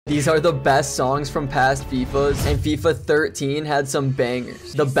These are the best songs from past FIFAs, and FIFA 13 had some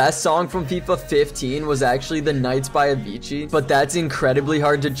bangers. The best song from FIFA 15 was actually The Nights by Avicii, but that's incredibly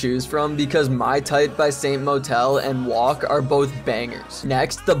hard to choose from because My Type by Saint Motel and Walk are both bangers.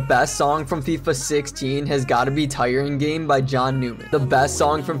 Next, the best song from FIFA 16 has gotta be Tiring Game by John Newman. The best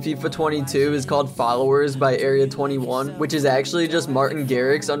song from FIFA 22 is called Followers by Area 21, which is actually just Martin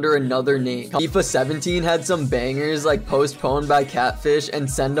Garrix under another name. FIFA 17 had some bangers like Postponed by Catfish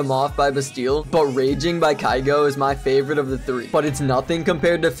and Send 'Em Off by Bastille, but Raging by Kygo is my favorite of the three. But it's nothing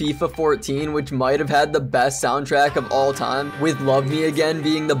compared to FIFA 14, which might have had the best soundtrack of all time, with Love Me Again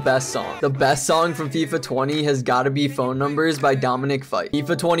being the best song. The best song from FIFA 20 has gotta be Phone Numbers by Dominic Fike.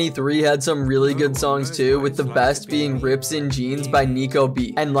 FIFA 23 had some really good songs too, with the best being Rips in Jeans by Nico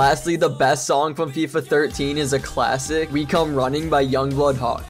B. And lastly, the best song from FIFA 13 is a classic, We Come Running by Youngblood Hawk.